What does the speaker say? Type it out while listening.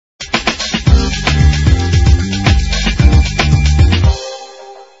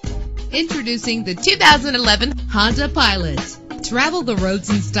Introducing the 2011 Honda Pilot. Travel the roads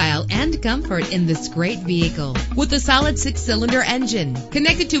in style and comfort in this great vehicle. With a solid 6-cylinder engine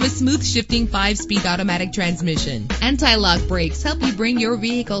connected to a smooth shifting 5-speed automatic transmission. Anti-lock brakes help you bring your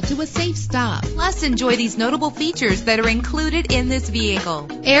vehicle to a safe stop. Plus, enjoy these notable features that are included in this vehicle: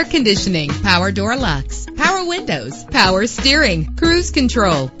 air conditioning, power door locks, power windows, power steering, cruise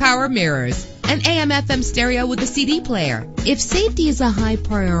control, power mirrors, an AM/FM stereo with a CD player. If safety is a high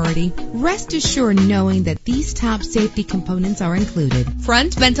priority, rest assured knowing that these top safety components are included: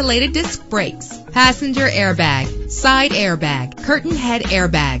 front ventilated disc brakes, passenger airbag, side airbag, curtain head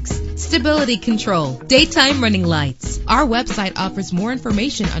airbags, stability control, daytime running lights. Our website offers more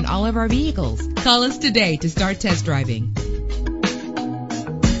information on all of our vehicles. Call us today to start test driving.